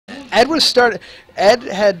Ed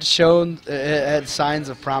had shown had signs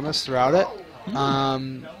of promise throughout it.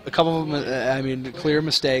 A couple of them, I mean, clear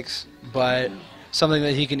mistakes, but something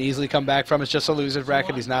that he can easily come back from. It's just a loser's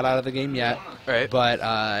bracket. He's not out of the game yet. Right. But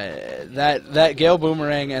that Gale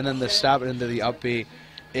boomerang and then the stop into the up B,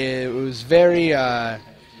 it was very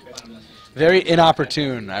very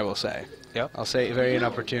inopportune, I will say. Yep. I'll say very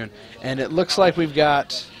inopportune. And it looks like we've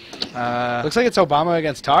got looks like it's Obama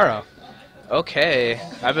against Taro. Okay,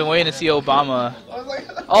 I've been waiting to see Obama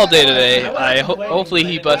all day today. Hopefully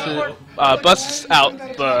he busts out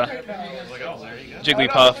the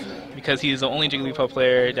Jigglypuff because he's the only Jigglypuff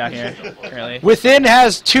player down here currently. Within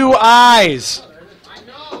has 2 eyes.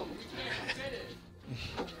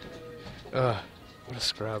 Ugh, what a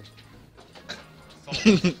scrub.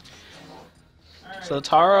 So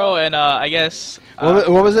Taro and I guess what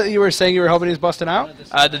was it you were saying you were hoping he's busting out?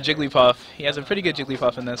 The Jigglypuff. He has a pretty good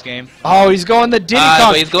Jigglypuff in this game. Oh, he's going the Diddy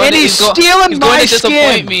Kong, and he's stealing my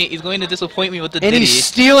skin. He's going to disappoint me with the Diddy. And he's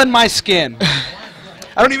stealing my skin.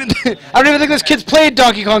 I don't even think this kid's played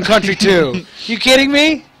Donkey Kong Country 2. You kidding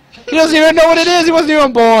me? He doesn't even know what it is. He wasn't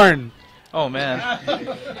even born. Oh man.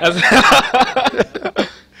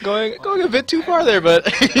 Going a bit too far there,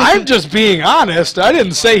 but I'm just being honest. I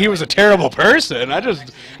didn't say he was a terrible person. I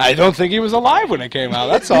don't think he was alive when it came out.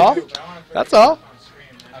 That's all. That's all.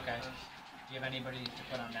 Okay. Do you have anybody to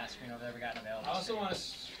put on that screen over there? We got available. I also want to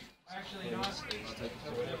actually not.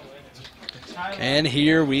 And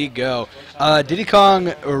here we go. Diddy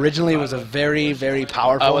Kong originally was a very, very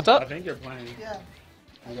powerful. What's up? I think you're playing. Yeah.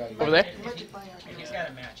 Over there? He's got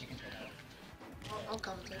a match. You can turn it on. I'll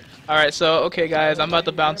commentate. Alright, so, okay guys, I'm about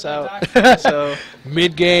to bounce out. So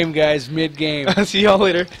Mid-game, guys, mid-game. see y'all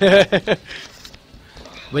later. But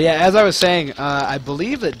yeah, as I was saying, I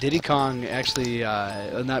believe that Diddy Kong actually,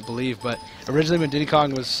 not believe, but originally when Diddy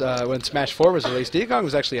Kong was, when Smash4 was released, Diddy Kong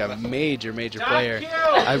was actually a major, major player.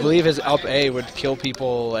 I believe his up A would kill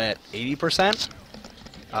people at 80%.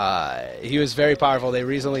 He was very powerful. They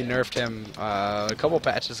recently nerfed him a couple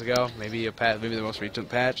patches ago, maybe the most recent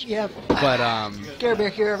patch. Yeah. But Gare Bear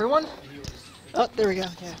here, everyone. Oh, there we go.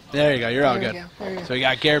 Yeah. there you go. You're all good. There we go. So we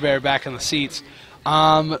got Gare Bear back in the seats.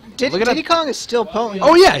 Diddy Kong is still potent.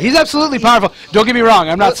 Oh yeah, he's absolutely powerful. Don't get me wrong.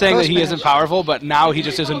 I'm not saying that he isn't powerful, but now he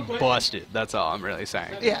just isn't busted. That's all I'm really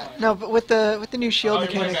saying. Yeah. No, but with the new shield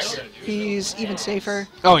mechanics, he's even safer.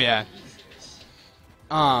 Oh yeah.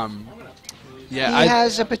 Yeah. He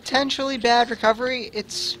has a potentially bad recovery.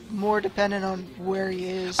 It's more dependent on where he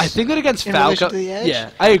is. I think that against in relation Falco. to the edge.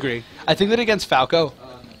 Yeah, I agree. I think that against Falco,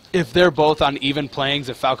 if they're both on even playings,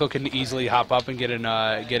 if Falco can easily hop up and get in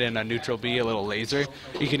a neutral B, a little laser,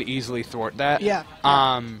 he can easily thwart that. Yeah.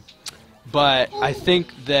 But I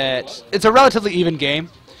think that it's a relatively even game.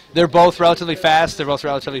 They're both relatively fast. They're both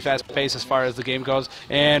relatively fast-paced as far as the game goes.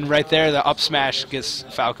 And right there, the up smash gets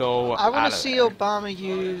Falco I want out to of see there. Obama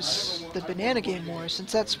use the banana game more,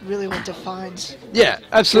 since that's really what defines. Yeah,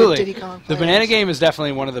 absolutely. Diddy Kong The players. banana game is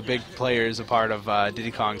definitely one of the big players, a part of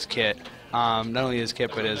Diddy Kong's kit. Not only his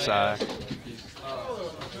kit, but his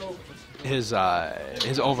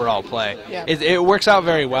overall play. Yeah. It works out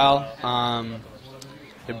very well.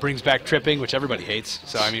 It brings back tripping, which everybody hates.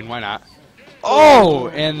 So I mean, why not? Oh,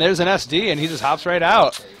 and there's an SD, and he just hops right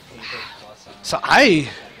out. So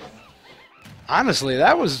honestly,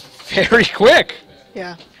 that was very quick.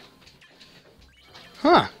 Yeah.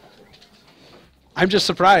 Huh. I'm just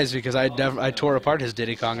surprised because I tore apart his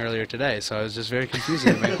Diddy Kong earlier today, so it was just very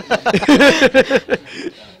confusing to me.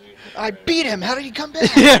 I beat him. How did he come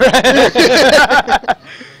back? Yeah, right.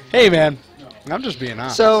 Hey, man. I'm just being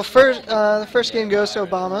honest. So the first game goes to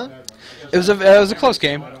Obama. It was a close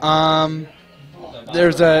game.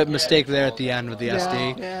 There's a mistake there at the end with the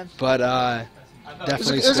SD, yeah. but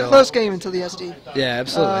definitely It was a close game until the SD. Yeah,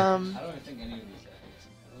 absolutely.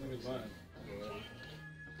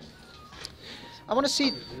 I want to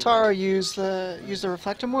see Taro use the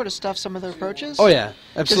reflector more to stuff some of their approaches. Oh yeah,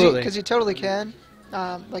 absolutely. Because he totally can.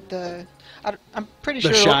 Like I'm pretty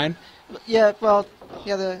The sure. shine. Yeah, well,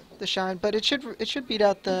 yeah, the shine, but it should beat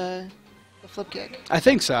out the flip kick. I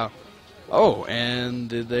think so. Oh, and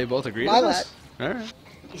did they both agree to Lilat. this? All right.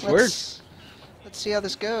 Let's see how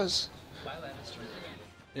this goes.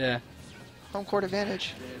 Yeah. Home court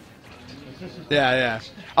advantage. Yeah, yeah.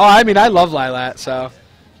 Oh, I mean, I love Lilat, so.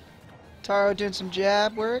 Taro doing some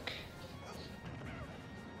jab work.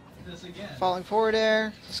 Falling forward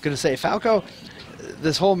air. I was going to say, Falco,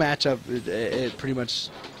 this whole matchup, it pretty much...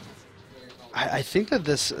 I think that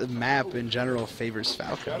this map in general favors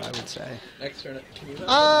Falco, I would say. I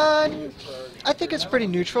think it's pretty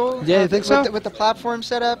neutral. Yeah, you think so? With the platform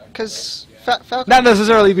setup, because Falco. Not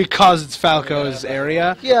necessarily because it's Falco's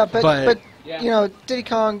area. Yeah, but you know, Diddy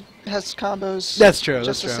Kong has combos. That's true.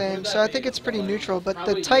 Just That's the true. same. So I think it's pretty neutral. But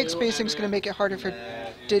the tight spacing is going to make it harder for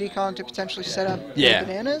Diddy Kong to potentially set up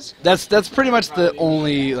bananas. That's pretty much the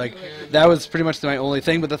only that was pretty much my only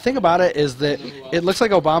thing. But the thing about it is that it looks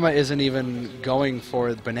like Obama isn't even going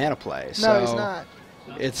for the banana play. No, So he's not.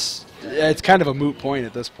 It's kind of a moot point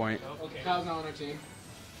at this point.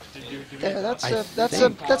 There,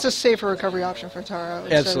 that's a safer recovery option for Taro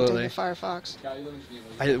instead of doing Absolutely. the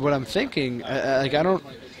Firefox. What I'm thinking, I don't.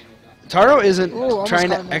 Taro isn't Ooh, trying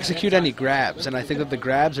caught to him. execute any grabs, and I think that the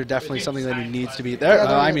grabs are definitely something that he needs to be there.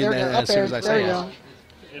 Yeah, I mean, there we go. as Up soon as I there say we it, go.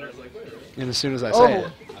 and as soon as I say Oh.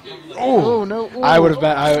 it, Oh no! Ooh. I would have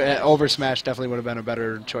been. Over smash definitely would have been a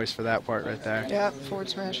better choice for that part right there. Yeah, forward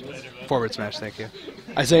smash. Forward smash, thank you.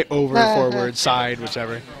 I say over, forward, side,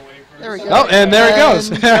 whichever. There we go. Oh, and there it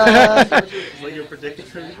goes.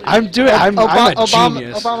 I'm a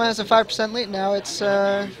genius. Obama has a 5% lead now. It's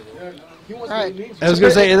all right. I was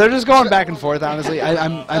gonna say they're just going back and forth. Honestly,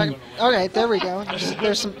 I'm Okay, there we go.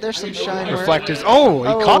 There's some shine. work. reflectors. Oh,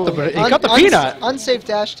 he caught the peanut. Unsafe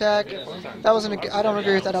dash attack. That wasn't. I don't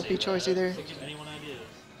agree with that upbeat choice either.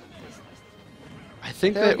 I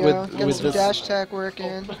think There that we go. with Get some this, dash attack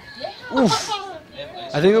working. oof.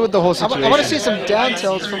 I think that with the whole situation, I want to see some down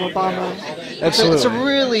tilts from Obama. Absolutely. It's a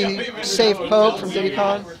really safe poke from Diddy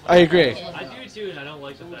Kong. I agree. I do too, and I don't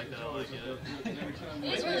like the fact that I like it.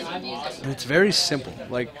 It's very simple.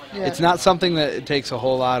 Yeah. It's not something that it takes a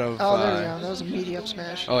whole lot of. Oh, there we go. That was a meaty up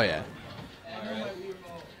smash. Oh yeah.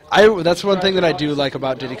 That's one thing that I do like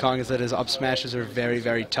about Diddy Kong is that his up smashes are very,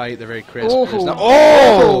 very tight. They're very crisp. Ooh. There's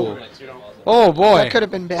oh! Oh boy. That could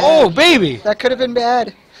have been bad. Oh baby. That could have been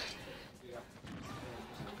bad.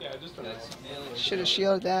 Should have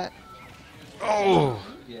shielded that. Oh.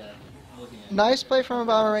 Nice play from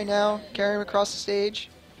Obama right now. Carrying him across the stage.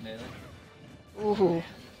 Ooh.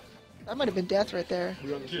 That might have been death right there.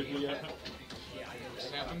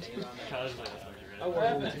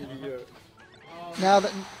 Now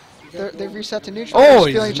that they've reset to neutral. Oh, they're just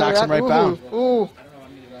he feeling each other knocks him out. right down. Ooh.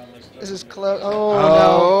 This is close. Oh,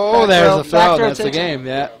 Oh, no. there's Back the throw. backdoor That's the takes it. game.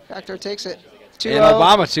 Yeah. Backdoor takes it. 2-0. And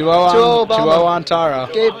Obama 2-0 2-0 on Taro.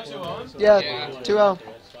 It Gabe. Yeah, 2-0.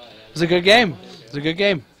 was a good game. It was a good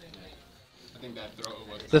game.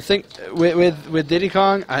 The thing with Diddy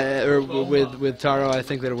Kong, or with Taro, I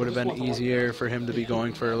think that it would have been easier for him to be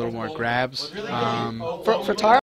going for a little more grabs. For Taro?